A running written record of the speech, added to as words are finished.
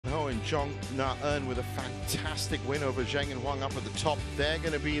and Jong Na-eun with a fantastic win over Zheng and Huang up at the top. They're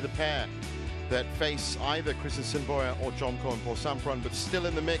going to be the pair that face either Christiansen, Bøje or Jomkoh and Paewsampran, but still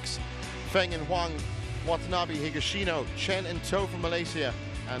in the mix. Feng and Huang, Watanabe, Higashino, Chen and To from Malaysia,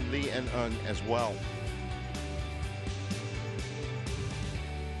 and Lee and Eun as well.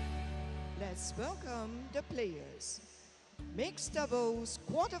 Let's welcome the players. Mixed doubles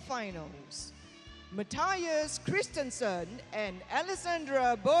quarterfinals. Matthias Christiansen and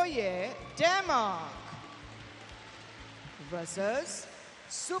Alexandra Bøje, Denmark, versus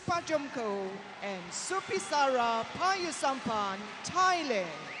Supa Jomkoh and Supisara Paewsampran, Thailand.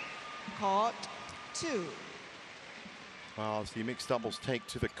 Court 2. Well, as the mixed doubles take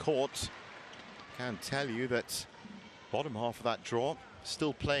to the court, I can tell you that bottom half of that draw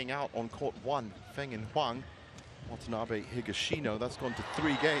still playing out on court 1. Feng and Huang, Watanabe, Higashino, that's gone to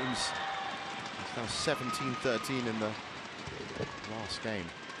 3 games. It's now 17-13 in the last game.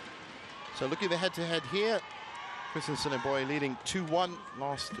 So looking at the head-to-head here, Christiansen and Bøje leading 2-1.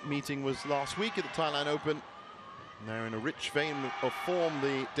 Last meeting was last week at the Thailand Open. And they're in a rich vein of form,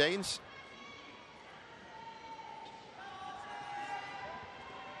 the Danes.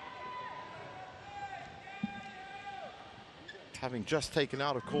 Having just taken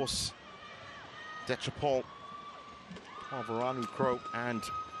out, of course, Dechapol, Alvaranu Crow, and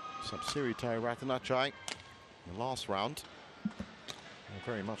Sapsiri Ratanachai in the last round. They're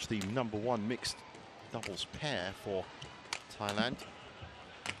very much the #1 mixed doubles pair for Thailand.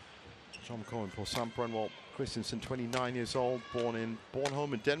 Jomkoh and Paewsampran, well, Christiansen, 29 years old, born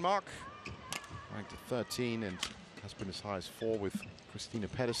home in Denmark, ranked at 13 and has been as high as 4 with Christina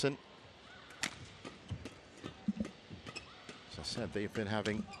Pedersen. As I said, they've been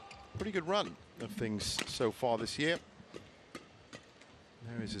having a pretty good run of things so far this year.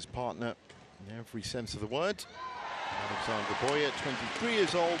 There is his partner in every sense of the word, Alexandra Bøje, 23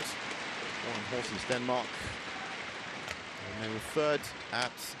 years old, born in Horsens, Denmark. And they were 3rd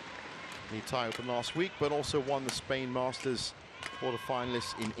at the Thai Open last week, but also won the Spain Masters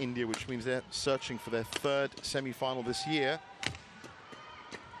quarter-finalists in India, which means they're searching for their 3rd semi-final this year.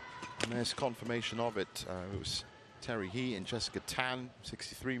 And there's confirmation of it. It was Terry He and Jessica Tan,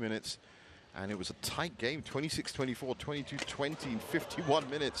 63 minutes. And it was a tight game, 26-24, 22-20 in 51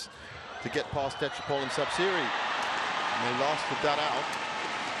 minutes to get past Dechapol and Sapsiri. And they lasted that out.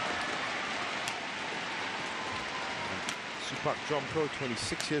 Supak Jomkoh,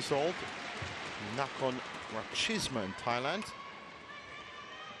 26 years old. Nakhon Ratchasima in Thailand.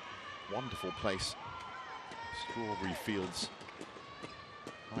 Wonderful place. Strawberry Fields.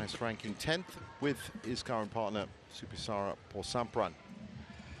 Highest ranking 10th with his current partner, Supisara Paewsampran.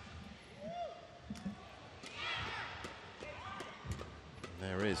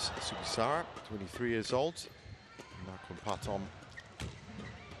 There is Supisara, 23 years old, Nakhon Pathom,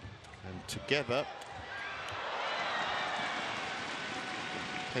 and together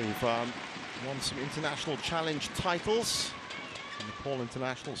they've won some international challenge titles. Nepal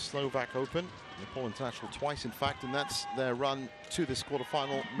International, Slovak Open, Nepal International twice in fact, and that's their run to this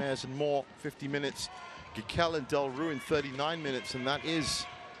quarterfinal. Mares and Moore, 50 minutes, Gikel and Del Ruin, 39 minutes, and that is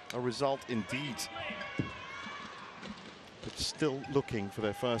a result indeed. But still looking for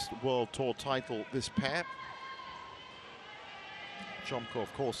their first World Tour title, this pair. Jomkoh,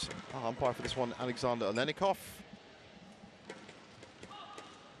 of course, our umpire for this one, Alexander Olenikov.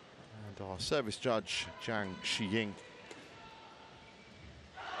 And our service judge, Zhang Shiying.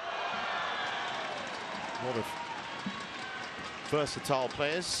 A lot of versatile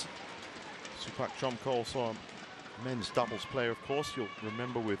players. Supak Jomkoh, also a men's doubles player, of course. You'll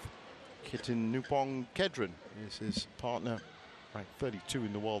remember with Kitin Nupong Kedren is his partner, ranked 32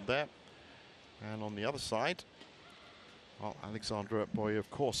 in the world there. And on the other side, well, Alexandra Bøje, of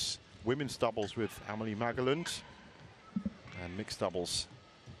course, women's doubles with Amelie Magalund, and mixed doubles,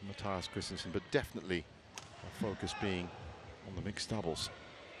 Matthias Christiansen, but definitely our focus being on the mixed doubles.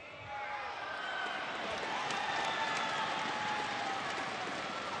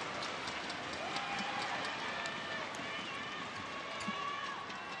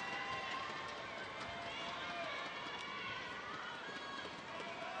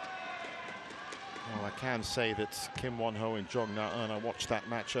 I can say that Kim Won-ho and Jong Na-eun, I watched that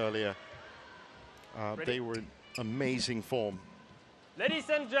match earlier. They were in amazing form. Ladies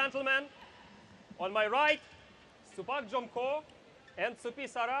and gentlemen, on my right, Supak Jomkoh and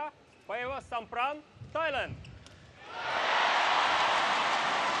Supisara Paewsampran, Thailand.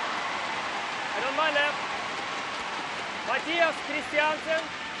 And on my left, Matthias Christiansen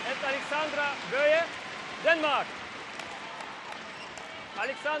and Alexandra Bøje, Denmark.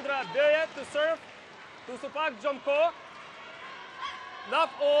 Alexandra Bøje to serve to Supak Jomkoh. Love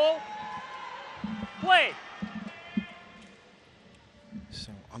all. Play.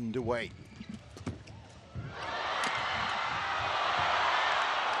 So underway.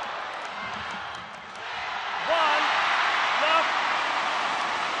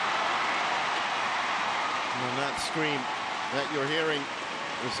 And that scream that you're hearing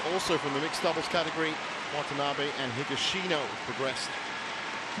is also from the mixed doubles category. Watanabe and Higashino progressed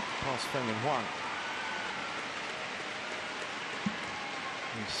past Feng and Huang.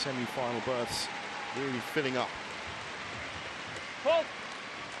 These semi-final berths really filling up. Hold.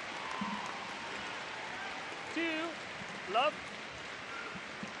 2, love.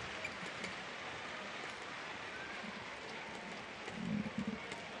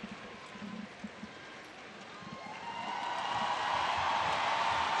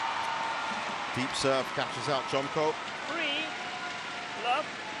 Deep serve catches out Jomkoh. 3, love.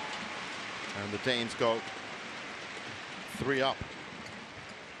 And the Danes go 3 up.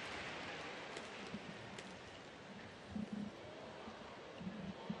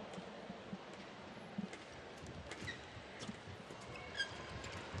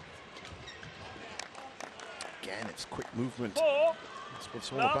 Again, it's quick movement. 4, That's what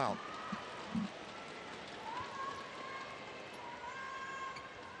it's all love. about.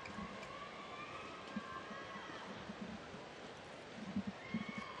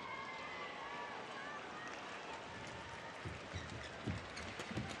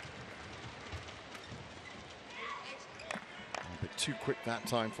 A bit too quick that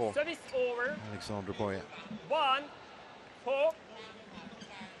time for Service over. Alexandra Bøje. 1, 4.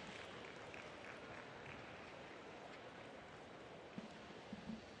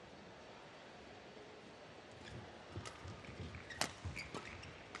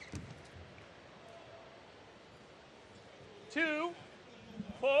 Two,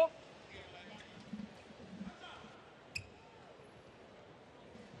 4.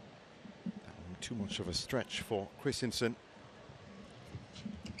 Too much of a stretch for Christiansen.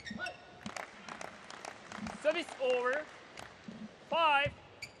 Service over. 5,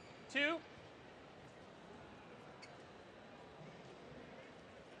 2.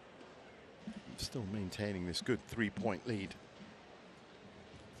 Still maintaining this good 3-point lead.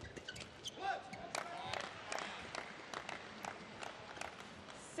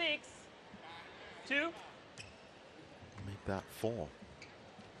 Six, 2. Make that 4.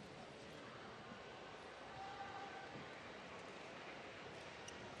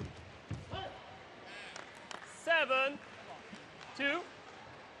 Seven, 2.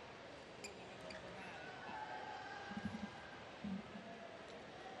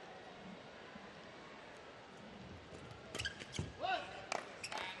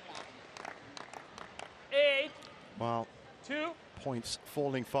 Eight, Well, 2. points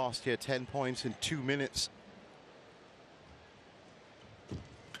falling fast here. 10 points in 2 minutes.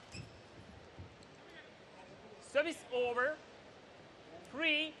 Service over.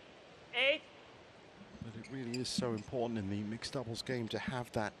 3, 8. But it really is so important in the mixed doubles game to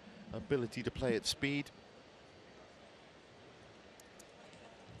have that ability to play at speed.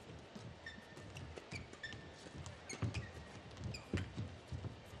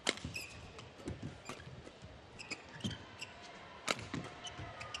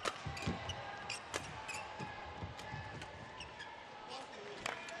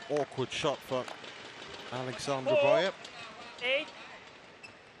 Awkward shot for Alexandra 4, Bøje. 8.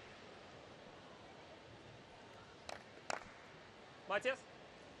 Matthias,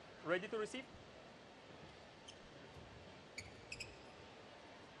 ready to receive?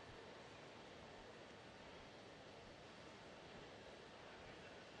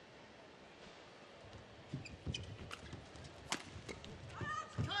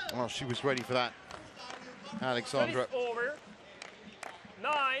 Oh, she was ready for that. Alexandra Service over.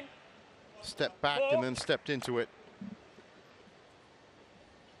 9, stepped back 4. and then stepped into it.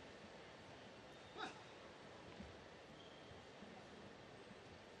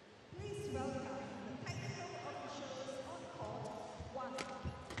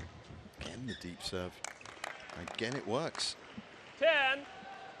 Again, the deep serve. Again, it works. 10,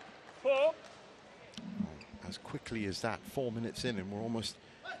 4. As quickly as that, 4 minutes in, and we're almost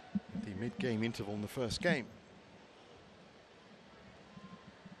at the mid-game interval in the first game.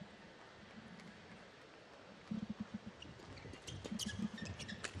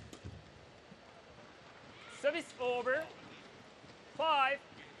 Service over. 5,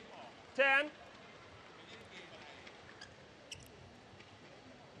 10.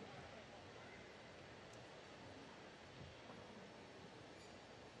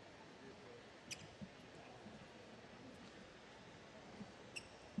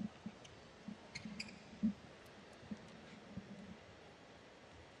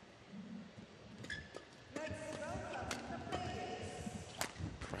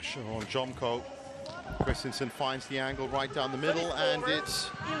 pressure on Jomkoh. Christiansen finds the angle right down the middle, and it's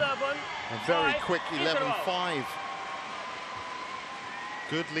a very quick 11-5.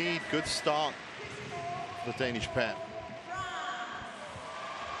 Good lead, good start for the Danish pair.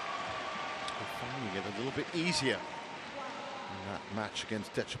 They're finding it a little bit easier in that match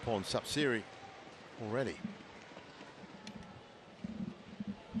against Dechapol and Sapsiri already.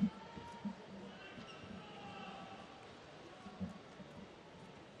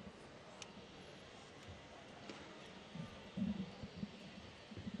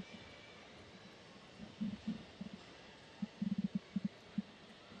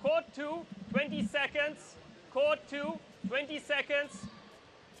 Court 2, 20 seconds. Court 2, 20 seconds.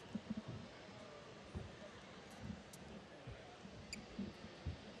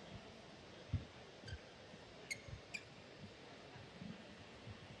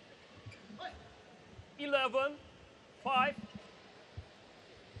 Eleven, 5.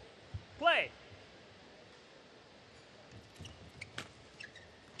 Play.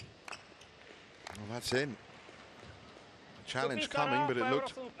 Well, that's in. Challenge coming, but it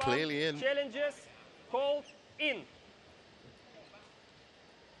looked clearly in. Challenges called in.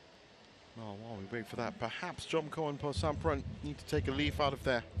 Well, while we wait for that, perhaps Jomkoh and Paewsampran need to take a leaf out of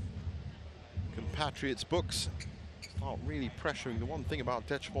their compatriots' books. Start really pressuring. The one thing about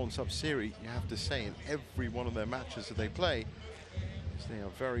Dechapol and Sapsiri, you have to say, in every one of their matches that they play, is they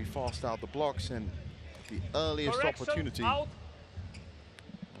are very fast out the blocks, and the earliest opportunity. Out.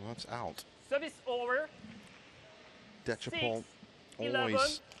 Well, that's out. Service over. Dechapol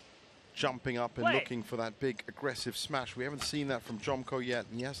always jumping up and looking for that big aggressive smash. We haven't seen that from Jomkoh yet,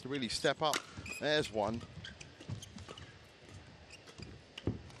 and he has to really step up. There's one.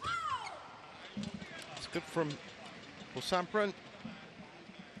 It's good from Paewsampran.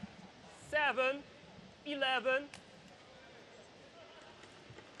 7, 11.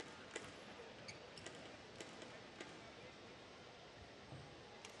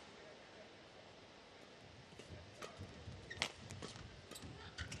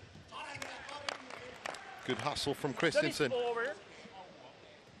 Good hustle from Christiansen. Over.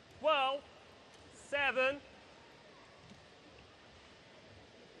 12, 7.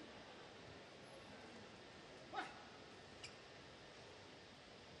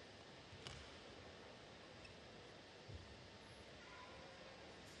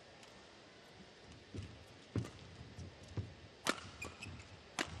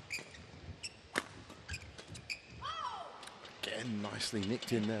 Again, nicely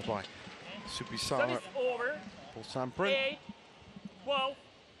nicked in there by Supisara. Over. Paewsampran. 8, 12.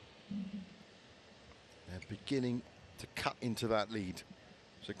 They're beginning to cut into that lead.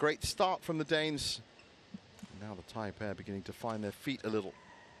 It's a great start from the Danes. Now the Thai pair beginning to find their feet a little.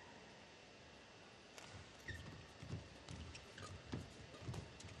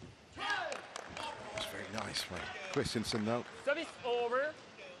 It's very nice from Christiansen though. Service over.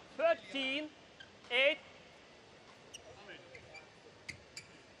 13, 8.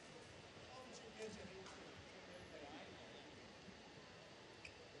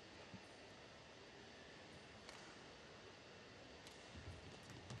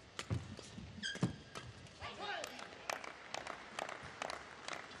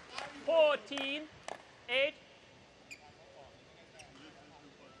 Fourteen, 8.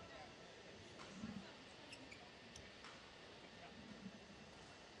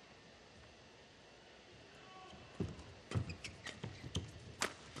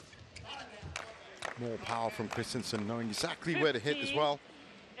 More power from Christiansen, knowing exactly where to hit as well.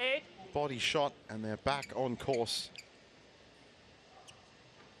 8. Body shot, and they're back on course.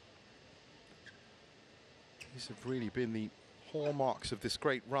 These have really been the hallmarks of this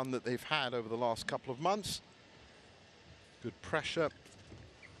great run that they've had over the last couple of months. Good pressure,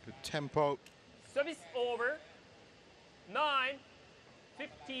 good tempo. Service over. 9,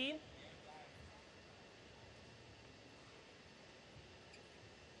 15.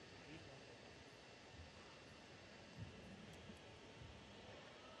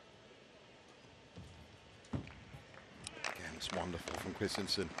 Again, it's wonderful from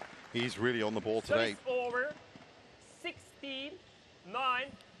Christiansen. He's really on the ball today. Service over. 16, 9.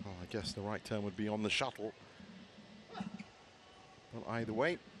 Well, I guess the right term would be on the shuttle. Well, either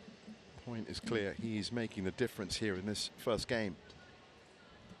way, point is clear. He's making the difference here in this first game.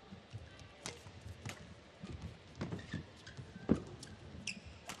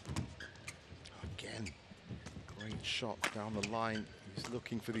 Again, great shot down the line. He's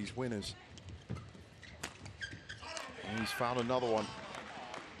looking for these winners. And he's found another one.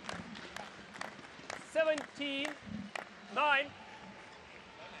 17, 9.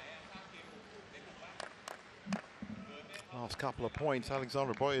 Well, last couple of points.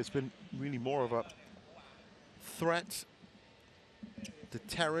 Alexandra Bøje has been really more of a threat,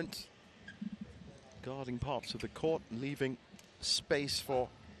 deterrent, guarding parts of the court, leaving space for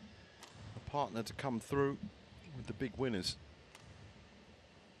a partner to come through with the big winners.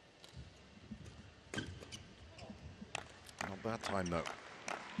 Not that time though.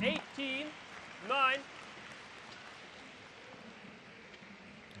 18-9.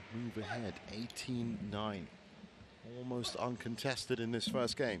 Move ahead, 18-9. Almost uncontested in this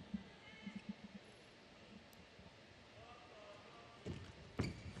first game.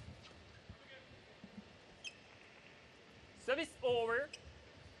 Service over.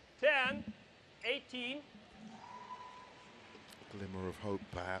 10-18. Glimmer of hope,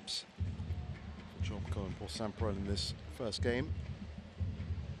 perhaps, for Jomkoh and Paewsampran in this first game.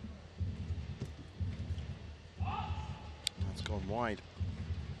 That's gone wide.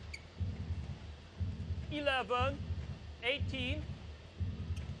 11-18.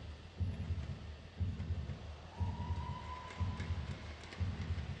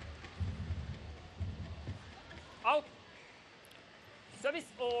 Out. Service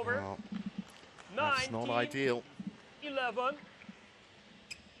over. Well, that's not ideal. 11.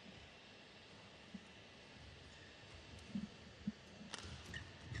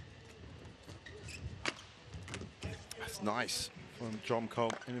 That's nice from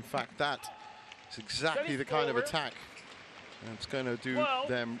Jomkoh, and in fact that is exactly the kind of attack that's going to do 12,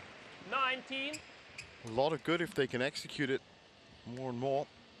 them 19. a lot of good if they can execute it more and more.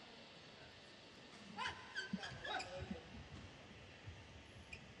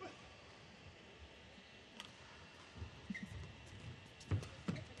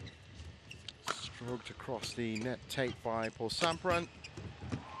 Stroked across the net tape by Paewsampran.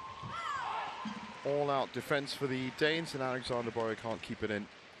 All-out defense for the Danes, and Alexandra Bøje can't keep it in.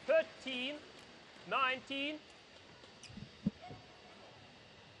 13-19.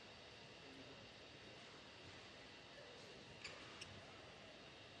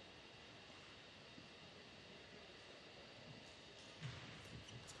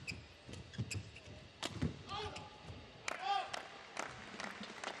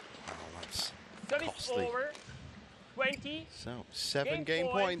 Costly. Over. 20. So 7 game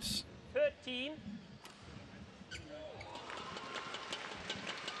points. 13.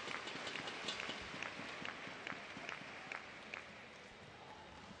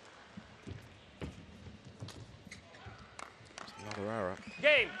 Another error.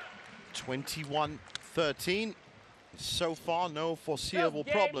 Game. 21-13. So far, no foreseeable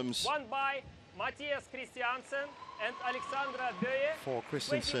problems. Won by Mathias Christiansen and Alexandra Bøje. For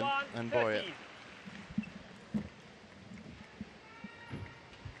Christiansen and Bøje.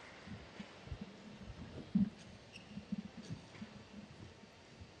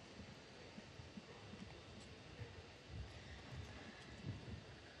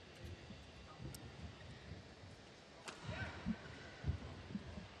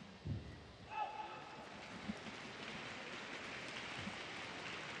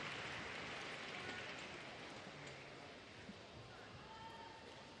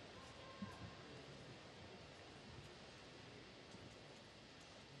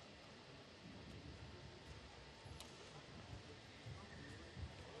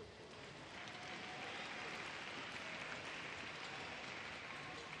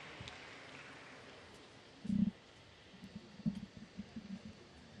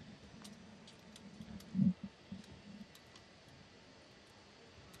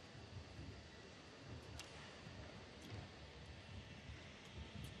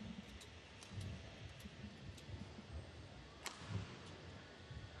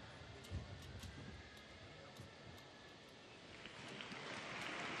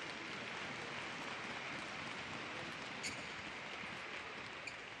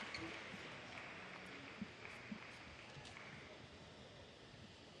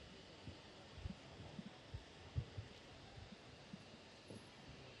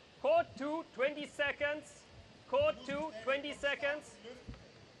 Court 2, 20 seconds. Court 2, 20 seconds.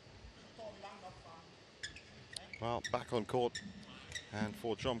 Well, back on court. And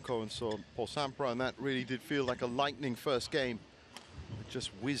for Jomkoh and Paewsampran, that really did feel like a lightning first game. It just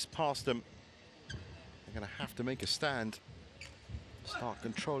whizzed past them. They're going to have to make a stand. Start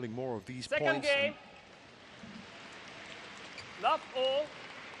controlling more of these points. Second game. Love all.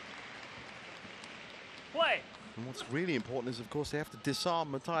 Play. And what's really important is, of course, they have to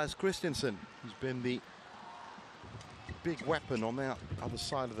disarm Mathias Christiansen, who's been the big weapon on the other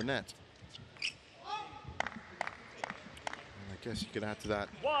side of the net. And I guess you could add to that,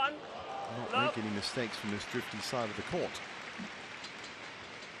 One. not make any mistakes from this drifty side of the court.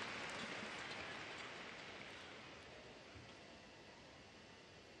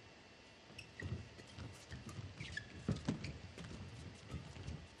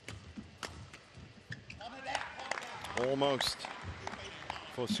 Almost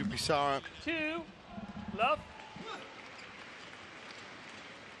for Supisara. 2 love.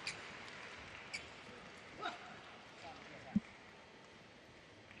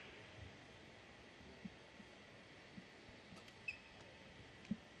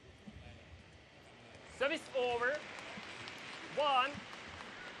 Service over. 1,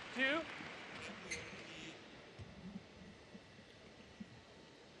 2.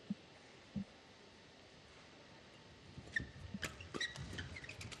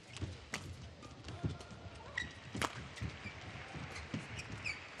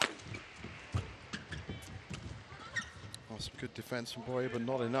 Well, some good defense from Bøje, but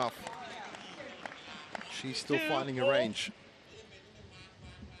not enough. She's still 2, finding a 4. range.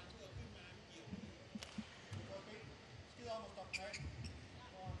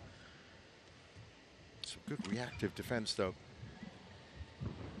 Some good reactive defense, though.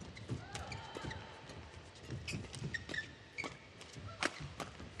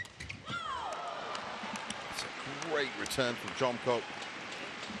 It's a great return from Jomkoh.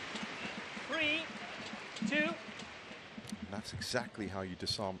 3, 2. That's exactly how you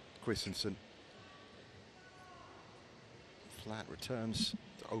disarm Christiansen. Flat returns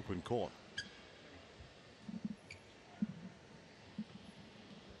to open court.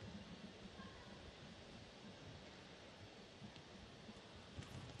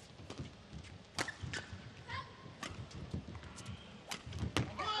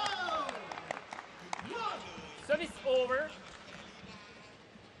 Service over.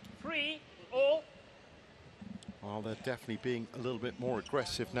 3 all. Well, they're definitely being a little bit more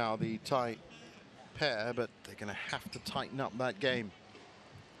aggressive now, the Thai pair, but they're going to have to tighten up that game.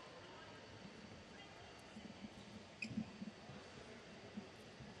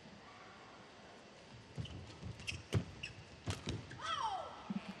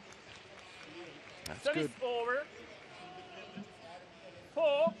 That's Service good. over.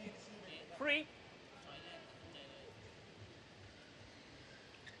 4, 3.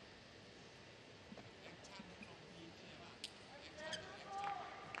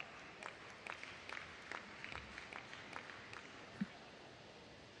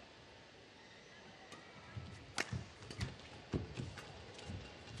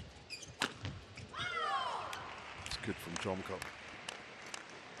 It's good from Jomkoh.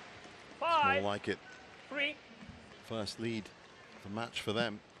 5, More like it. 3. First lead of the match for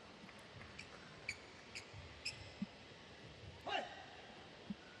them.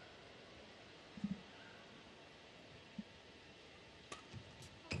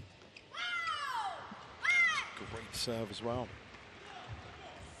 Great serve as well.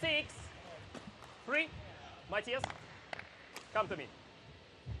 6, 3. Matthias, come to me.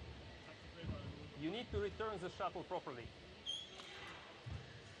 You need to return the shuttle properly.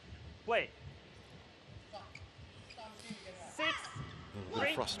 Play. 6, A little bit 3.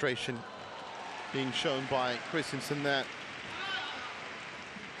 of frustration being shown by Christiansen there.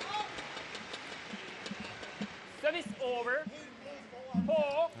 Service over. 4.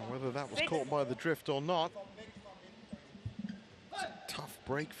 Now, whether that was 6. caught by the drift or not, it's a tough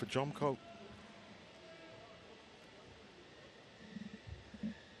break for Jomkoh.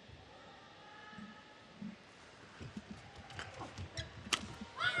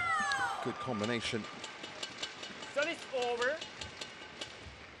 Good combination. Service over.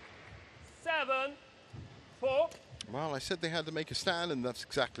 7, 4. Well, I said they had to make a stand, and that's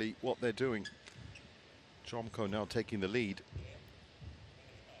exactly what they're doing. Jomkoh now taking the lead.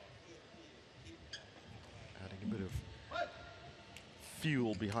 Adding a bit of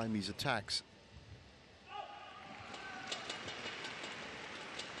fuel behind these attacks.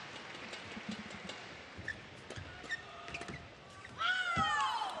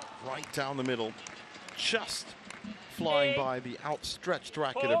 Right down the middle, just flying by the outstretched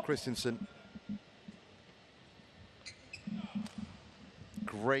racket of Christiansen.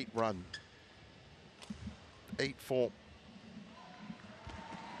 Great run. 8-4.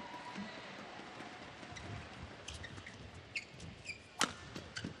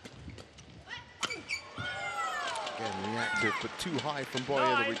 Again, reactive, but too high from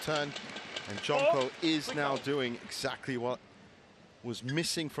Bøje, the return. And Jomkoh is now doing exactly what was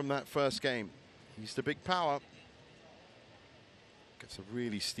missing from that first game. He's the big power. Gets a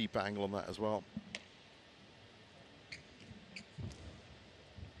really steep angle on that as well.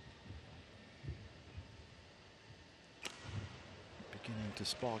 Beginning to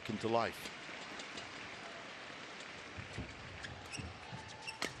spark into life.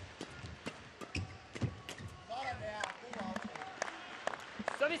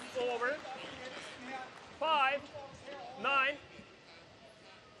 Service over. 5, 9.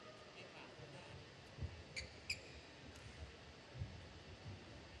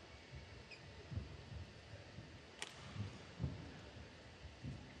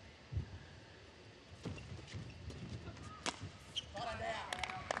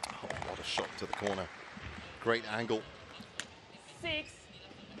 shot to the corner. Great angle.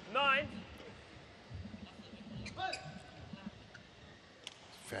 6-9.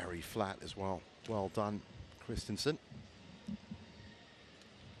 Very flat as well. Well done, Christiansen.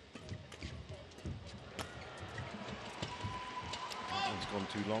 That one's gone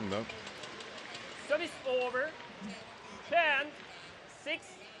too long though. Service over. 10-6.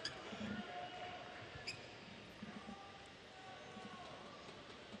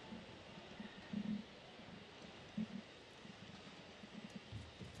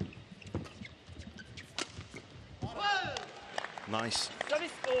 Nice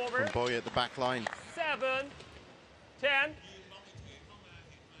Service over. from Bøje at the back line. 7-10. And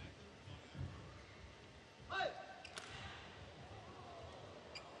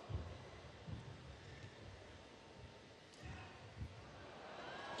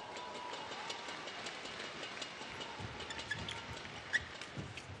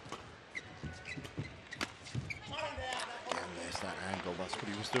there's that angle. That's what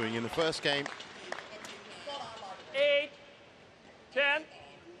he was doing in the first game. 8-10.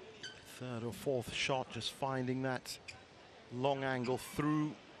 Third or fourth shot, just finding that long angle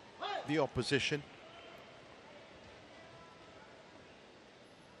through the opposition.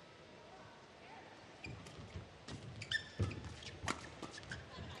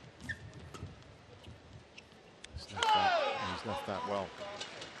 He's left that well.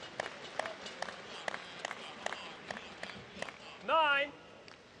 9-10.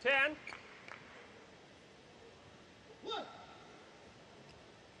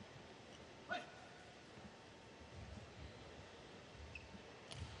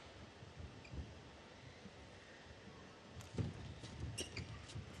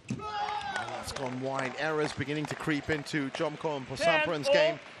 That's gone wide. Errors beginning to creep into Jomkoh and Paewsampran's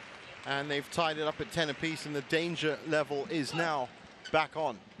game. And they've tied it up at 10 apiece, and the danger level is now back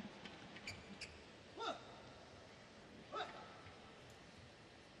on.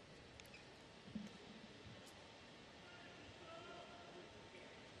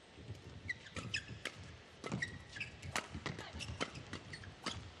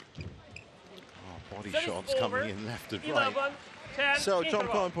 Body shots coming in left and right. 11-10. So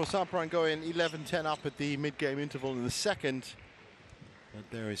Jomkoh and Paewsampran go in 11-10 up at the mid-game interval in the second. But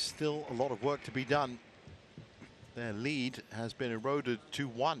there is still a lot of work to be done. Their lead has been eroded to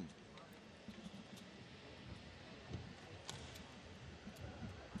 1.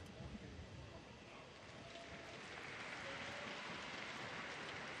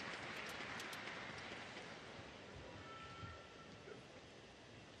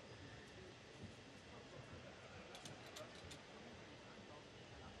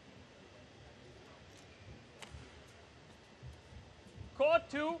 Court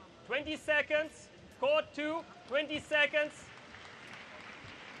 2, 20 seconds. Court 2, 20 seconds.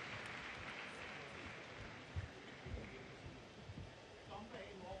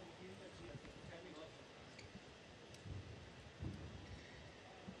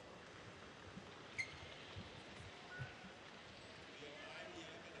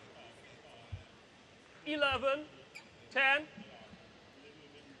 Eleven, 10.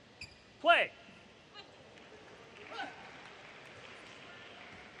 Play.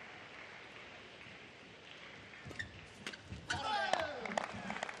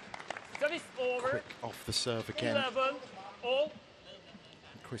 Service over. Quick off the serve again. 11-all.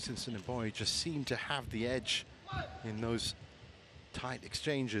 Christiansen and Bøje just seem to have the edge in those tight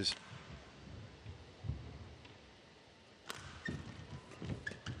exchanges.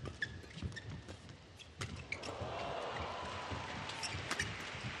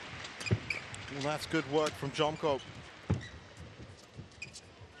 Well, that's good work from Jomkoh.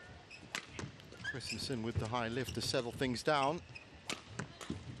 Christiansen with the high lift to settle things down.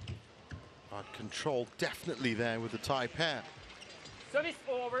 But control definitely there with the tie pair. Service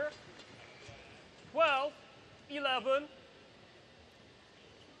over. 12-11.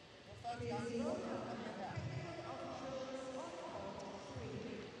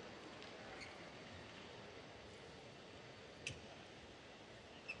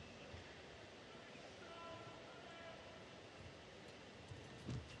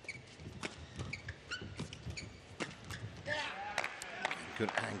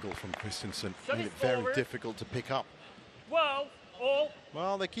 Good angle from Christiansen. Made it very difficult to pick up. 12-all.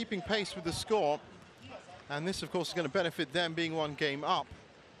 Well, they're keeping pace with the score. And this, of course, is going to benefit them being one game up.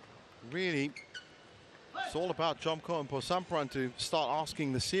 Really, it's all about Jomkoh and Paewsampran to start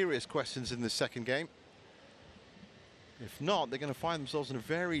asking the serious questions in the second game. If not, they're going to find themselves in a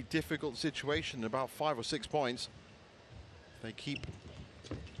very difficult situation, about 5 or 6 points. They keep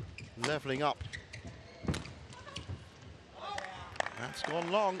leveling up. That's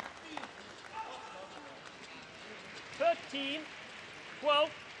gone long. 13-12.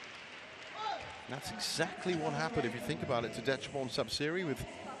 That's exactly what happened, if you think about it, to Dechapol and Sabsiri with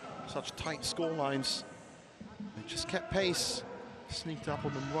such tight score lines. They just kept pace, sneaked up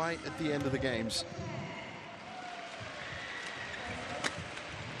on them right at the end of the games.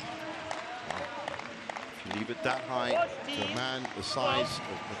 If you leave it that high to a man the size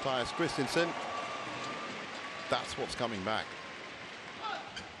of Matthias Christiansen, that's what's coming back.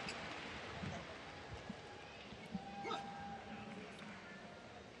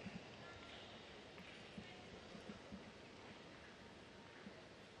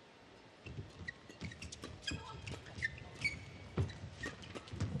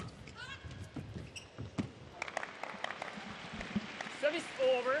 Service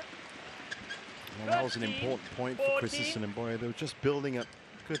over. Well, that was an important point for Christiansen and Bøje. They were just building a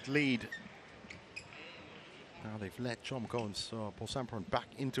good lead. Now they've let Jomkoh and Paewsampran back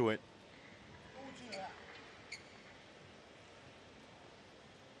into it.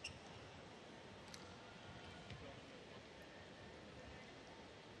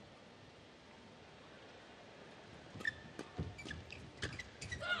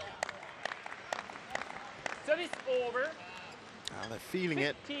 Service over. Now they're feeling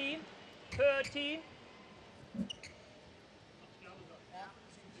it. 15-13.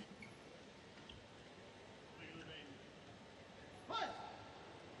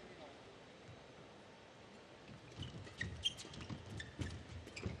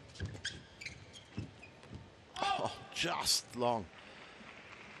 Oh, just long.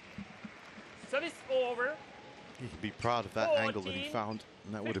 Service over. He can be proud of that angle that he found,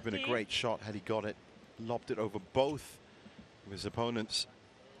 and that would have been a great shot had he got it. Lobbed it over both of his opponents.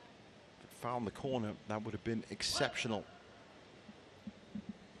 If it found the corner, that would have been exceptional.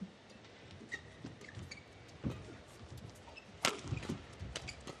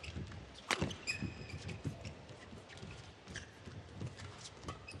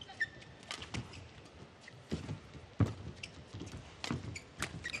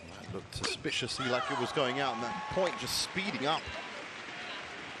 That looked suspiciously like it was going out, and that point just speeding up.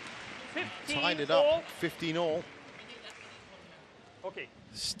 Tied it up, 15 all. Okay.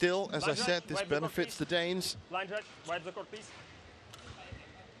 Still, as I said, this benefits the Danes. Line judge, wide the court, please.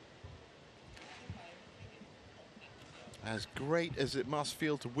 As great as it must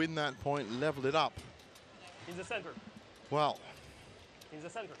feel to win that point, level it up. In the center. Well, In the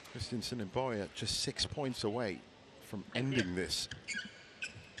center. Christiansen and Bøje just 6 points away from ending this.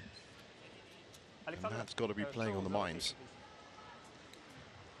 And that's got to be playing on the minds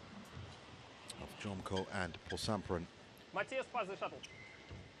of Jomkoh and Paewsampran. Matthias, pass the shuttle.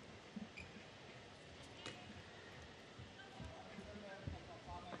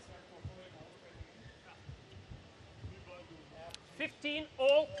 $15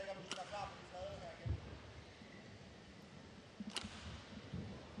 all.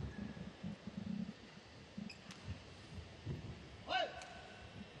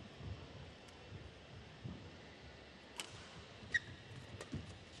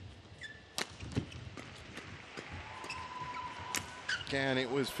 Again,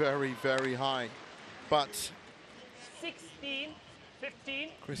 it was very, very high, but 16-15.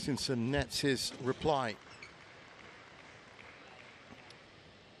 Christiansen nets his reply.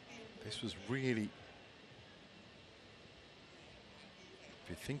 This was really, if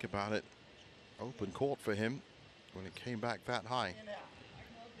you think about it, open court for him when it came back that high.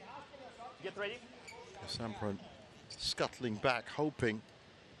 Get ready. Paewsampran scuttling back, hoping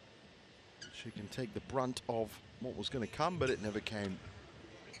she can take the brunt of what was going to come, but it never came.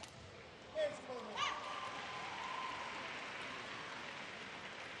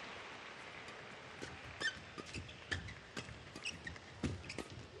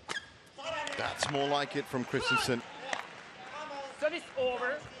 That's more like it from Christiansen. Service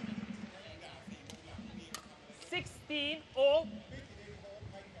over. 16 all.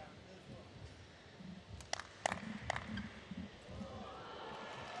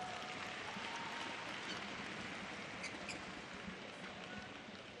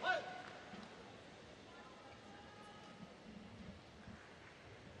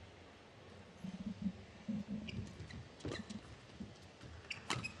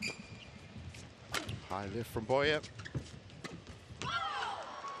 High lift from Bøje.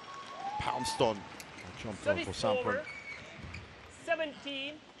 Pounced on. Jumped on for Paewsampran.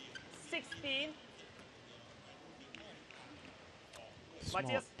 17-16. Smart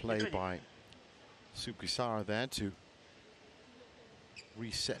Matthias, play get ready. by Supisara there to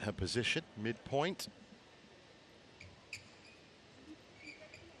reset her position mid-point.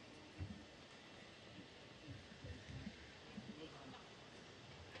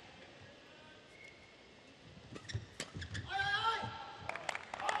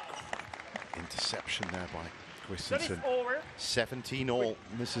 interception there by Christiansen. Over. 17 all.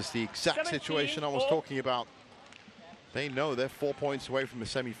 And this is the exact situation I was all. talking about. They know they're 4 points away from the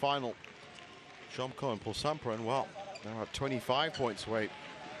semi-final. Jomkoh and Paewsampran, well, they're at 25 points away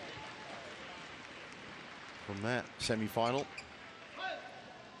from that semi-final.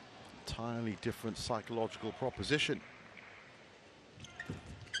 Entirely different psychological proposition.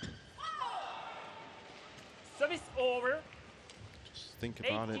 Service over. Just think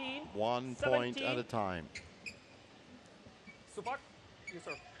about 18, it 1 point 17. at a time. Support. You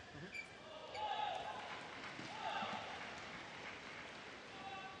serve.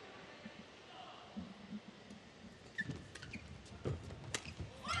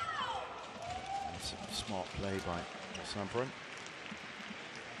 That's a smart play by Paewsampran.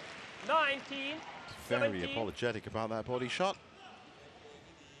 19. Very 17. apologetic about that body shot.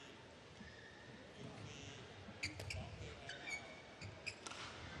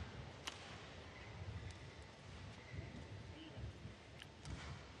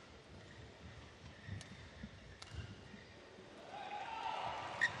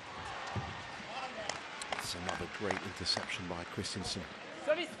 It's another great interception by Christiansen.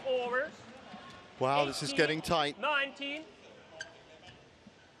 Service over. Wow, this is 18, getting tight. 19.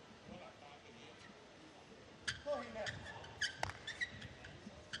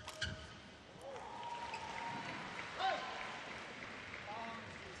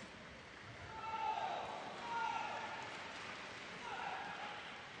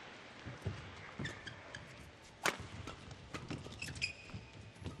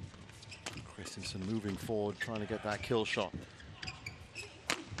 Christiansen moving forward, trying to get that kill shot.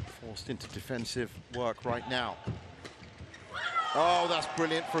 Forced into defensive work right now. Oh, that's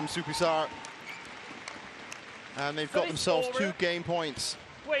brilliant from Supisar. And they've got themselves over. 2 game points.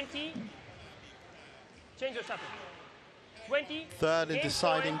 20. Change your shuttle. 20. Third and Game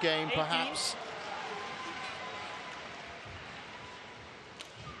deciding point, game, 18. perhaps.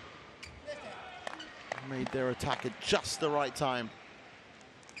 Made their attack at just the right time.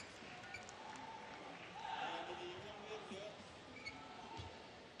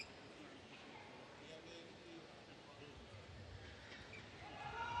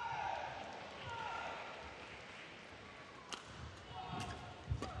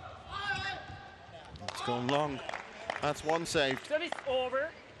 It's gone long. That's one saved. Service over.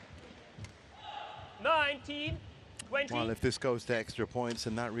 19. 20. Well, if this goes to extra points,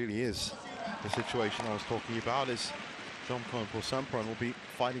 and that really is the situation I was talking about, is Jomkoh and Paewsampran will be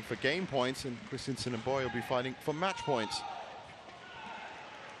fighting for game points, and Christiansen and Bøje will be fighting for match points.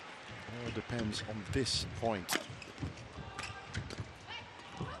 It all depends on this point.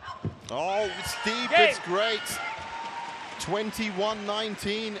 Oh, it's deep, Game. it's great.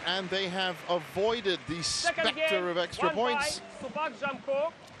 21-19, and they have avoided the Second specter game, of extra points. Subak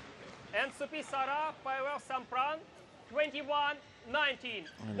Jomkoh and Supisara Paewsampran. 21-19.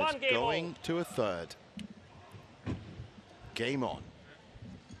 And One it's game going all. to a third. Game on.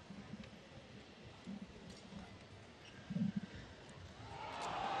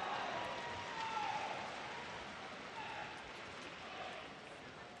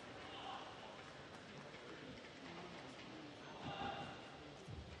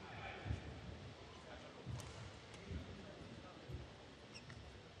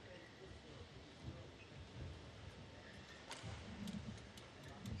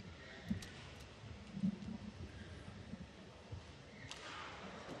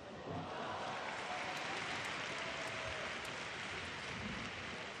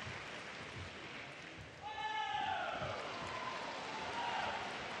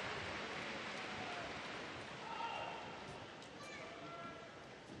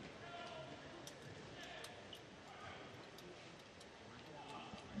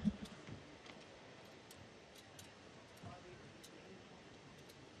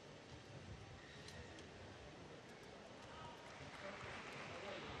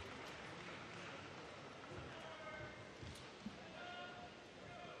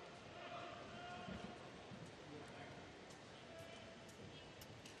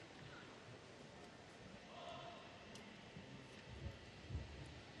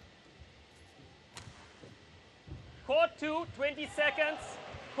 Court 2, 20 seconds.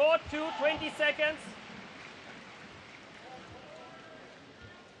 Court 2, 20 seconds.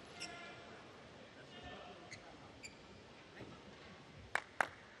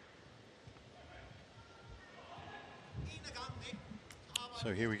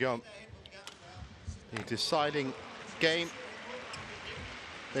 So here we go. The deciding game.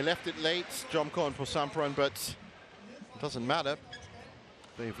 They left it late, Jomkoh and Paewsampran, but it doesn't matter.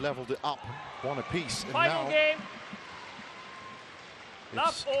 They've leveled it up, one apiece, and Final now game.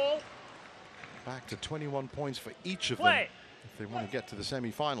 it's Love all. Back to 21 points for each of them if they want to get to the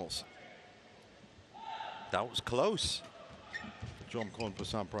semi-finals. That was close for Jomkoh and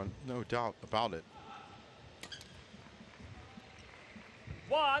Paewsampran, no doubt about it.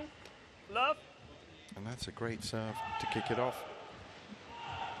 1 love. And that's a great serve to kick it off.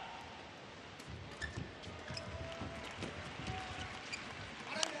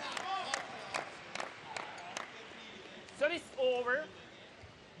 Service over.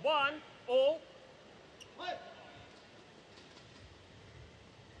 1 all.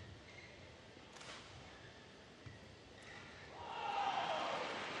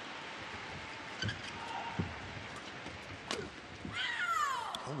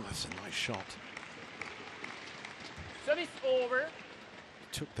 Oh, that's a nice shot. Service over.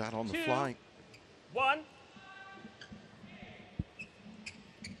 Took that on the 2, fly. 1.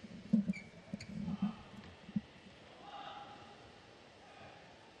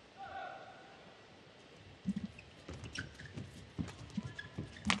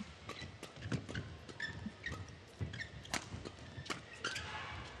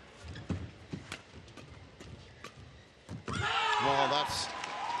 Well, that's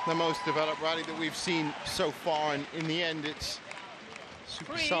the most developed rally that we've seen so far, and in the end it's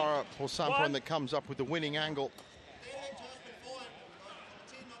Sudirman Paewsampran that comes up with the winning angle.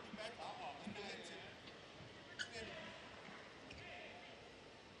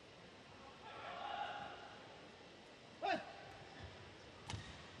 Well,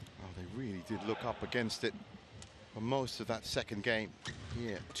 they really did look up against it for most of that second game.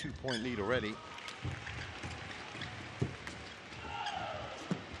 Here, 2-point lead already.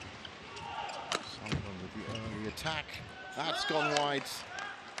 With the early attack, that's gone wide.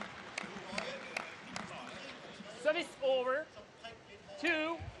 Service over.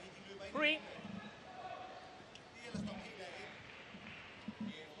 2, 3.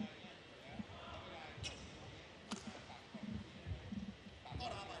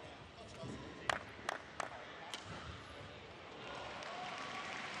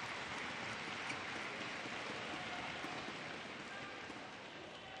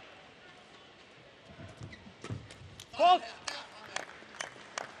 Both.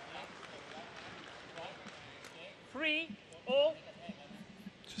 3 all.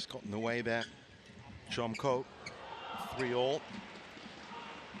 Just got in the way there. Jomkoh, 3 all.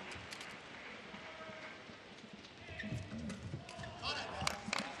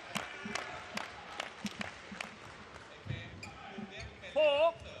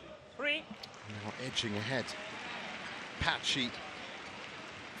 Four, 3. Now edging ahead. Patchy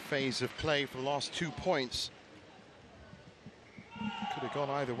phase of play for the last 2 points. Could have gone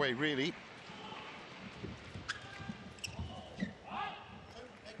either way, really.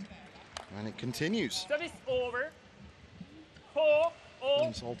 And it continues. Service over. 4 all.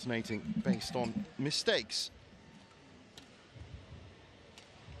 It's alternating based on mistakes.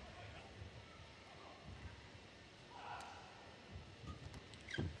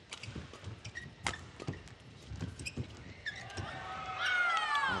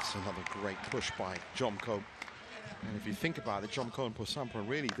 That's another great push by Jomkoh. And if you think about it, Jomkoh and Paewsampran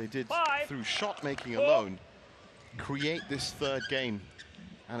really, they did, 5, through shot making 4. alone, create this third game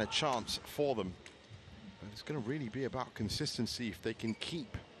and a chance for them. But it's going to really be about consistency if they can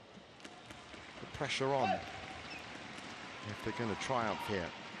keep the pressure on, if they're going to triumph here.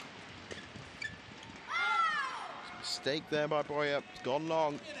 Mistake there by Bøje. It's gone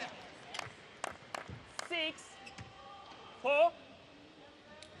long. 6, 4.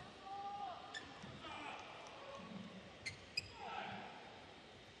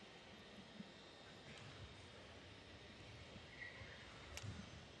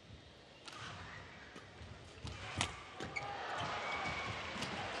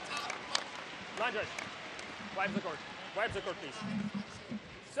 Line judge. Wipe the court. Wipe the court, please.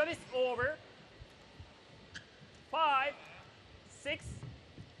 Service over. 5, 6.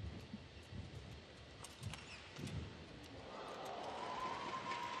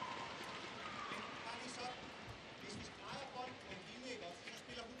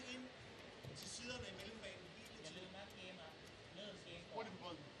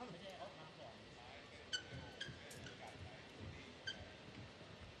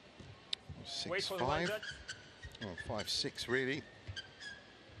 Wait for the line 6-5. judge. Oh, 5-6 really.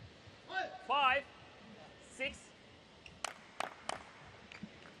 5, 6.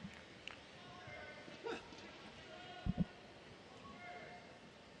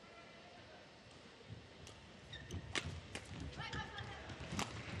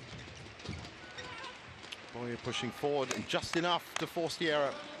 Bøje pushing forward and just enough to force the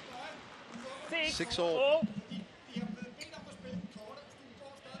error. 6 6 all. all.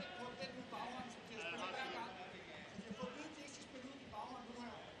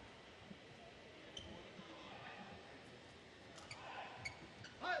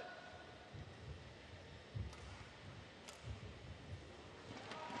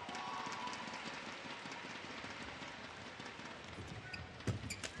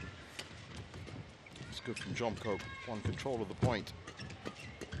 good from Jomkoh. Won control of the point.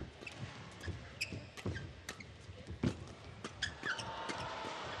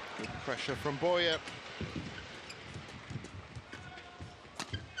 Good pressure from Bøje.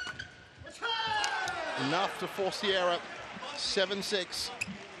 Enough to force the error. 7-6.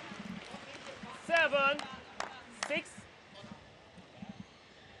 7-6.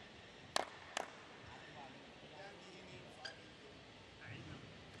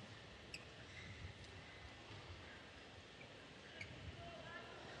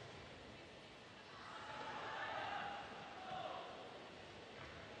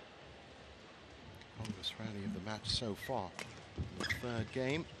 Longest rally of the match so far. The third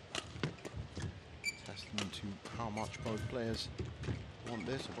game. Testament to how much both players want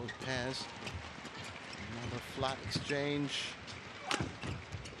this, or both pairs. Another flat exchange.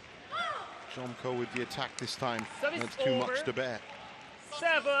 Jomkoh with the attack this time. That's too much to bear.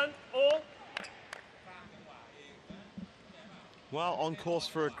 7-0. Well, on course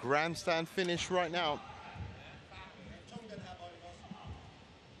for a grandstand finish right now.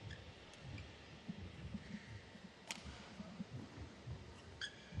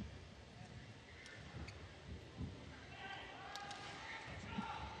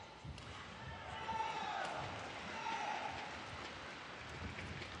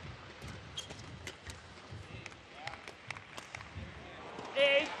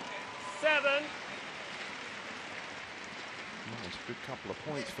 Nice, good couple of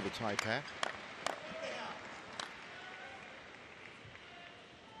points for the Thai pair.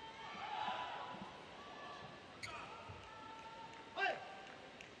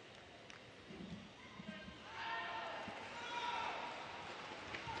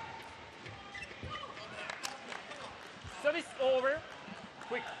 Service over.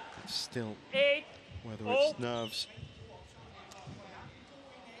 Quick. Still, 8. whether it's nerves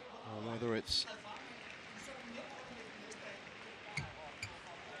or whether it's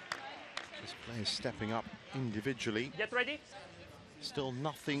just players stepping up individually. Get ready. Still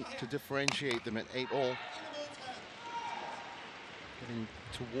nothing to differentiate them at 8-all. Getting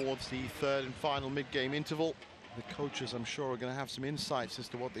towards the third and final mid-game interval. The coaches, I'm sure, are going to have some insights as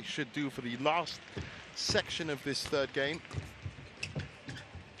to what they should do for the last section of this third game.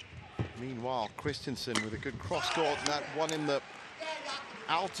 Meanwhile, Christiansen with a good cross-court, and that one in the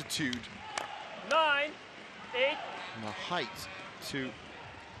altitude. 9, 8. And the height to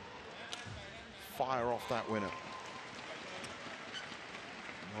fire off that winner.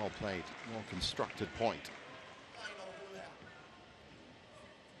 Well played, well constructed point.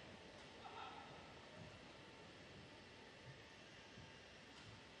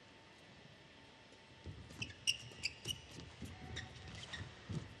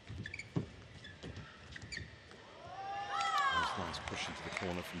 Nice push into the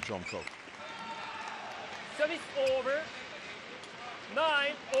corner from Jomkoh. Service over.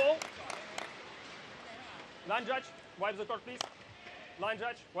 9-0. Line judge, wipe the court, please. Line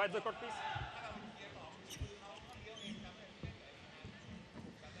judge, wipe the court, please.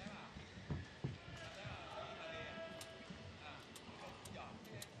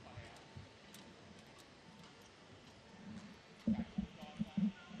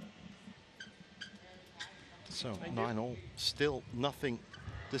 So 9-all, still nothing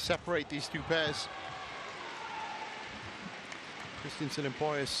to separate these two pairs. Christiansen and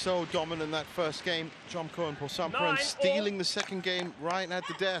Bøje so dominant that first game. Jomkoh and Paewsampran stealing the second game right at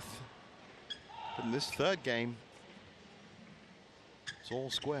the death. But in this third game, it's all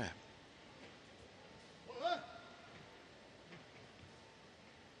square.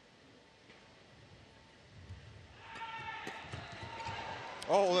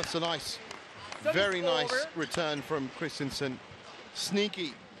 Oh, that's a nice, very nice return from Christiansen.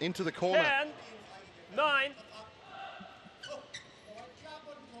 Sneaky into the corner. 10, 9.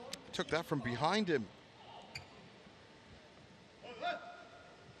 Took that from behind him.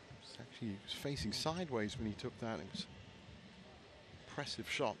 Actually, he was facing sideways when he took that. It was an impressive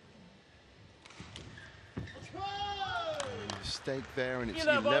shot. Mistake there, and it's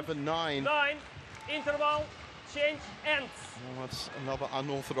 11-9. 9. Interval. Change ends. Well, that's another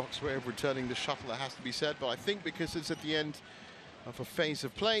unorthodox way of returning the shuttle, that has to be said. But I think because it's at the end of a phase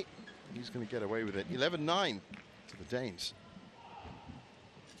of play, he's going to get away with it. 11-9 to the Danes.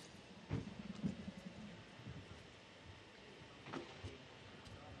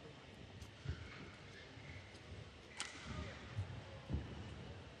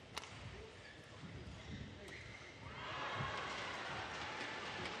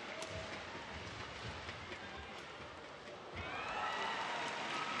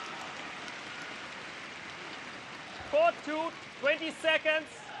 Court 2, 20 seconds.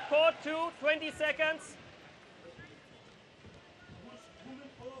 court 2, 20 seconds.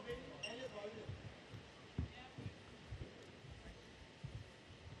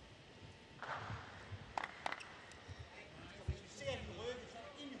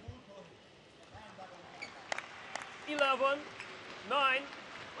 Eleven, 9.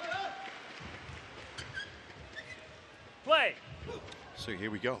 Play. So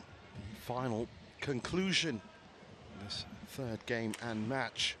here we go. The final conclusion of this third game and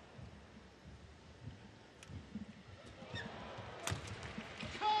match.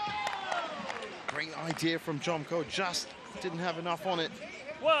 Great idea from Jomkoh, just didn't have enough on it.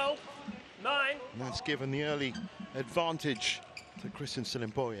 12, 9. And that's given the early advantage to Christiansen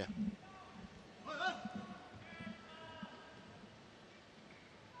and Bøje.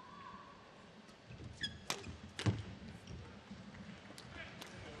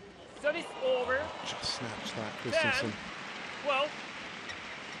 Service over. Just snatched that, Christiansen. 10, 12.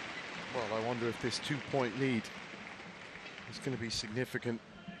 Well, I wonder if this 2-point lead is going to be significant.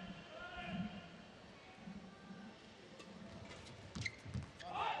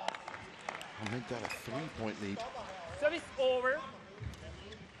 I'll make that a 3-point lead. Service over.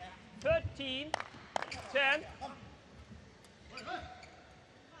 13, 10.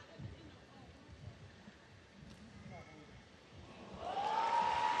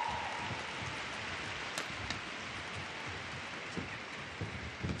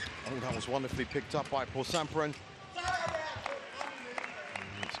 Oh, that was wonderfully picked up by Paewsampran.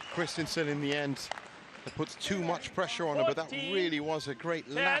 Christiansen in the end. It puts too much pressure on her, but that really was a great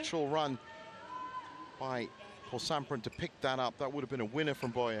lateral run by Paewsampran to pick that up. That would have been a winner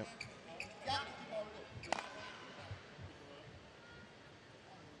from Bøje.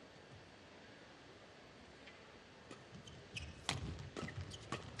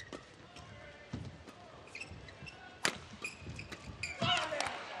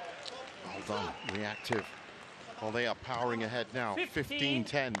 Well done, reactive. Well, they are powering ahead now. 15-10.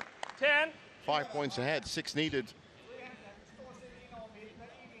 10. 5 points ahead, 6 needed.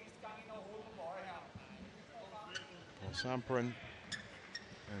 Paewsampran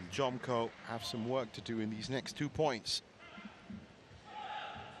and Jomkoh have some work to do in these next 2 points.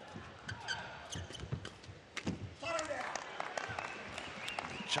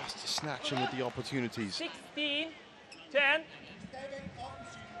 Just snatching at the opportunities. 16, 10.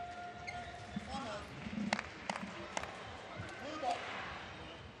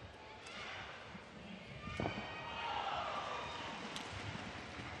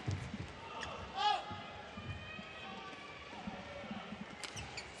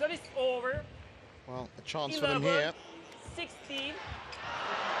 Service over. Well, a chance 11, for them here. 16. They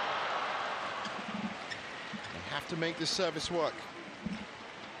have to make this service work.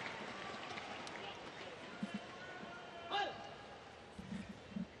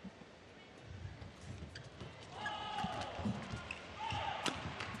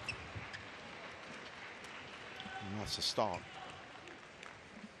 And that's a start.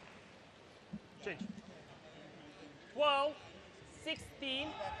 Change. 12, 16.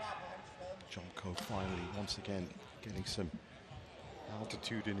 Jomkoh finally, once again, getting some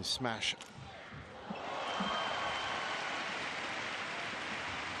altitude in his smash.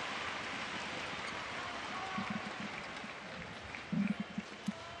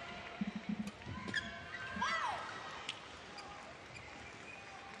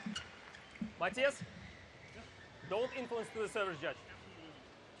 Matthias, don't influence to the service judge.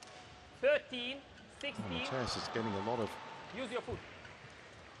 13, 16. Matthias is getting a lot of Use your foot.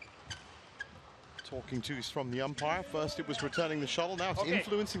 talking tos from the umpire. First it was returning the shuttle, now it's Okay.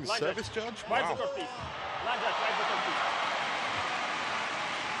 influencing the Line service judge. Right Wow. the court, please. Line judge, right the court, please.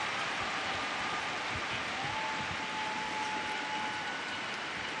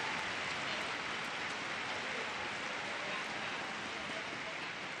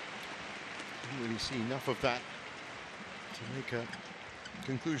 Didn't really see enough of that to make a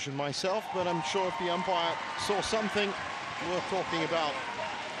conclusion myself, but I'm sure if the umpire saw something worth talking about,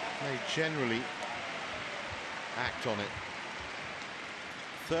 they generally act on it.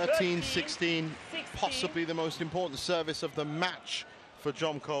 13-16, possibly the most important service of the match for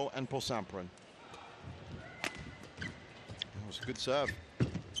Jomkoh and Paewsampran. That was a good serve.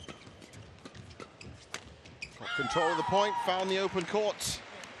 Got control of the point, found the open court.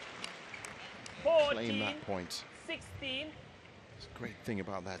 Claim 14, that point. 16. It's a great thing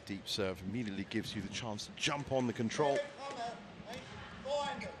about that deep serve. Immediately gives you the chance to jump on the control.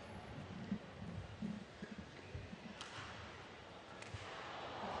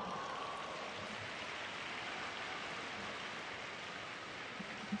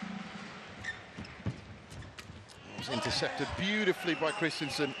 was intercepted beautifully by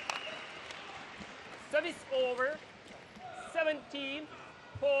Christiansen. Service over.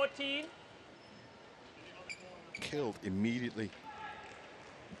 17-14. Killed immediately.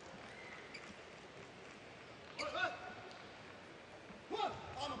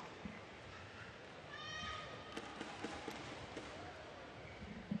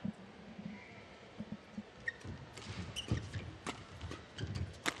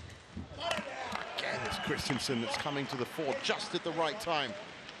 Christiansen that's coming to the fore just at the right time.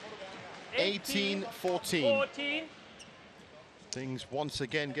 18-14. Things once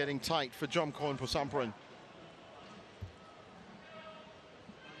again getting tight for Jomkoh and Paewsampran.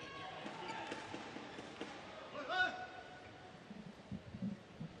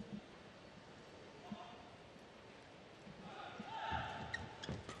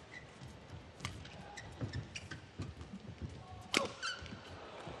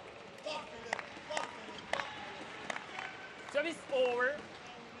 Service over.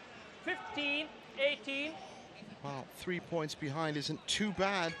 15-18. Well, 3 points behind isn't too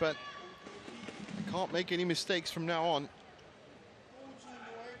bad, but can't make any mistakes from now on.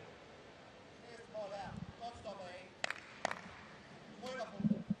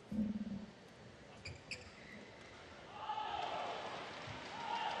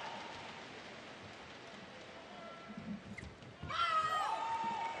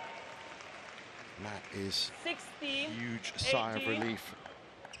 That is 16, huge sigh 18. of relief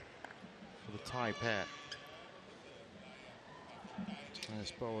for the Thai pair.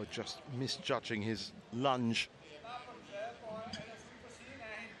 As Bøje just misjudging his lunge.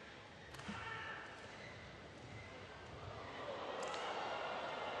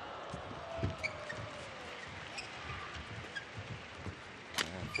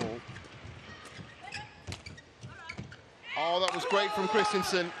 Careful. Oh, that was great from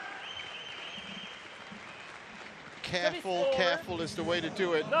Christiansen. Careful, careful is the way to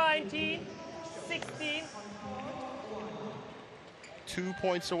do it. 19-16. 2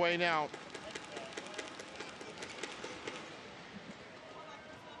 points away now.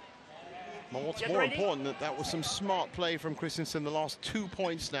 But what's more important, that was some smart play from Christiansen. The last 2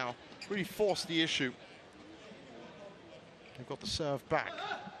 points now really forced the issue. They've got the serve back.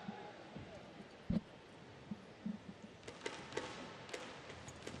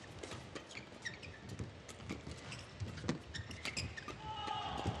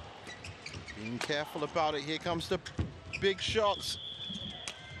 Being careful about it. Here comes the big shots.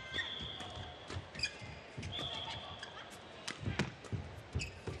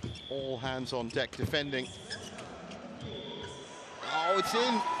 All hands on deck defending. Oh, it's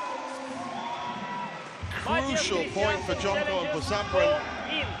in. Crucial point for Jomkoh and Paewsampran.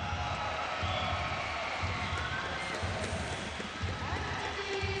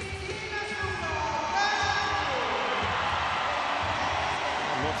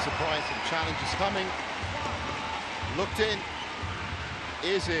 I'm not surprised the challenge is coming. Looked in,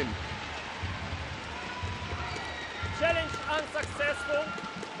 is in. Challenge unsuccessful.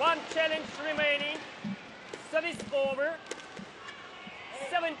 One challenge remaining. Service over.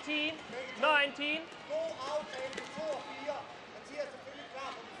 17-19.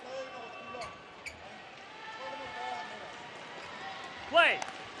 Play.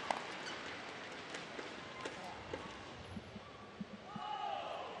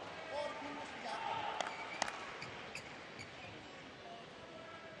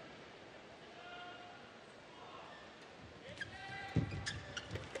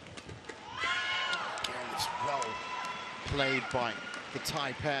 Played by the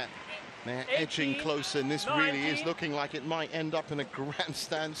Thai pair. They're edging closer, and this really is looking like it might end up in a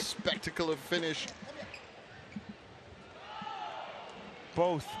grandstand spectacle of finish.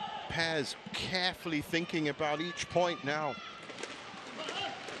 Both pairs carefully thinking about each point now.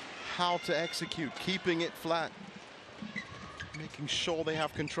 How to execute, keeping it flat, making sure they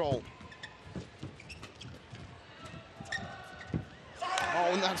have control. Oh,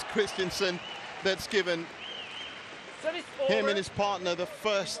 and that's Christiansen that's given him and his partner the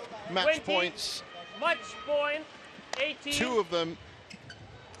first match 20, points. Match point, 18. 2 of them.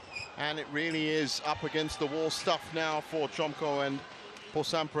 And it really is up against the wall stuff now for Jomkoh and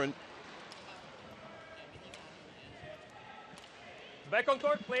Paewsampran. Back on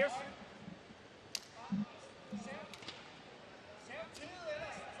court, players.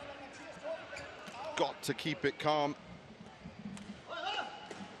 Got to keep it calm.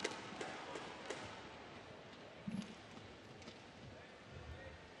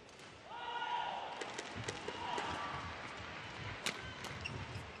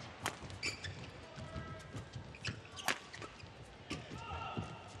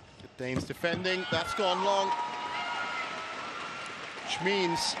 Danes defending, that's gone long. which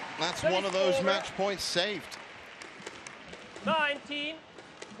means that's one of those match points saved.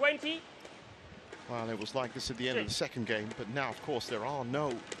 19-20. Well, it was like this at the end of the second game, but now, of course, there are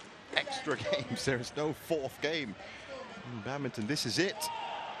no extra games. There is no fourth game. In badminton, this is it.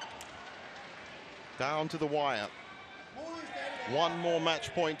 Down to the wire. One more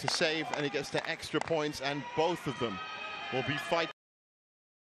match point to save, and it gets to extra points, and both of them will be fighting.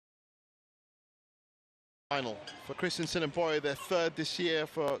 Final for Christiansen and Bøje, their third this year.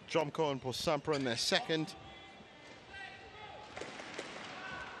 For Jomkoh and Paewsampran, their second.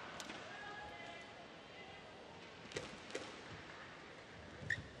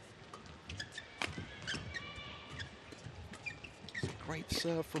 It's a great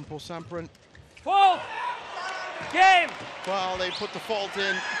serve from Paewsampran. Fault! Game! Well, they put the fault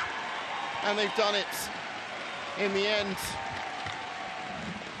in, and they've done it. In the end,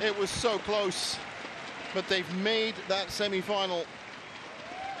 it was so close, but they've made that semi-final.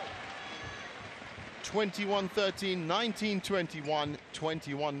 21-13, 19-21,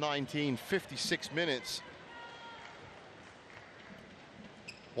 21-19, 56 minutes.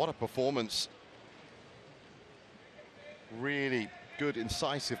 What a performance. Really good,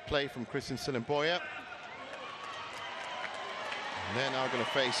 incisive play from Christiansen and Bøje. And they're now going to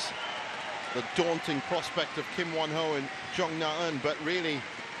face the daunting prospect of Kim Won-ho and Jong Na-eun, but really,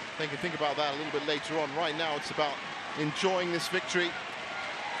 they can think about that a little bit later on. Right now, it's about enjoying this victory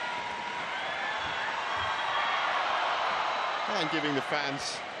and giving the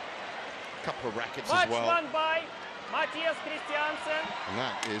fans a couple of rackets as well. Match won by Mathias Christiansen. And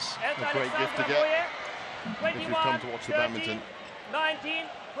that is a great gift to get if you've come to watch the badminton. 19,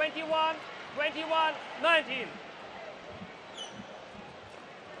 21, 21, 19.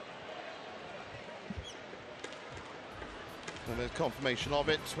 And there's confirmation of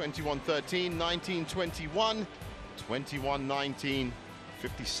it. 21-13, 19-21, 21-19,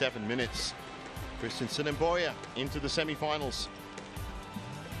 57 minutes. Christiansen and Bøje into the semi-finals.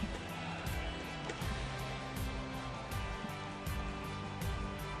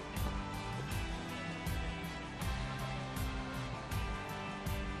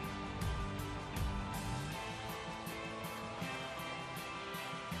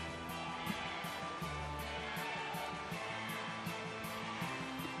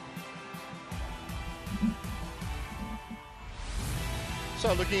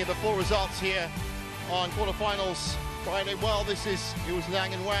 So looking at the full results here on quarterfinals Friday. Well, it was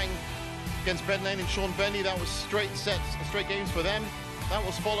Lang and Wang against Ben Lane and Sean Bendy. That was straight games for them. That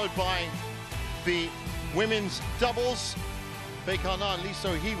was followed by the women's doubles. Baekana and Lee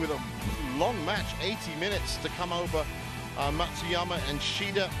So-hee with a long match, 80 minutes to come over Matsuyama and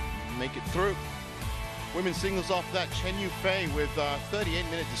Shida and make it through. Women's singles after that, Chen Yufei with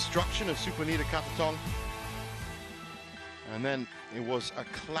 38-minute destruction of Supanita Katatong. And then it was a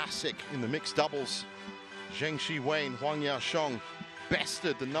classic in the mixed doubles. Zheng Shi-wei and Huang Ya-sheng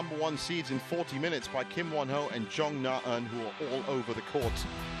bested the #1 seeds in 40 minutes by Kim Won-ho and Jong Na-eun, who are all over the court.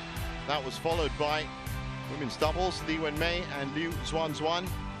 That was followed by women's doubles, Li Wenmei and Liu Xuanzuan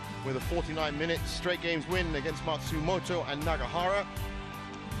with a 49-minute straight games win against Matsumoto and Nagahara.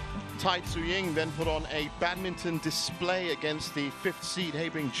 Tai Tzu-ying then put on a badminton display against the 5th seed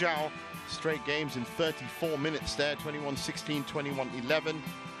Hebing Zhao. Straight games in 34 minutes there, 21-16, 21-11.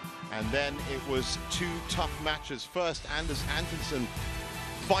 And then it was two tough matches. First, Anders Antonsen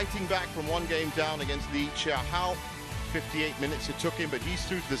fighting back from one game down against Lee Chia-hao. 58 minutes it took him, but he's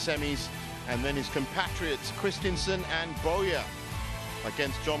through to the semis. And then his compatriots, Christiansen and Bøje,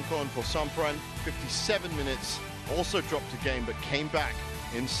 against Jomkoh and Paewsampran. 57 minutes, also dropped a game, but came back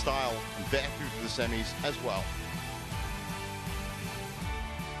in style, and they're through to the semis as well.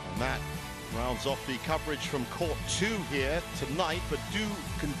 And that rounds off the coverage from Court 2 here tonight, but do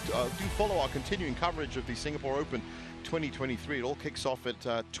follow our continuing coverage of the Singapore Open 2023. It all kicks off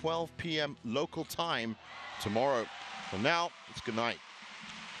at 12 p.m. local time tomorrow. For now, it's good night.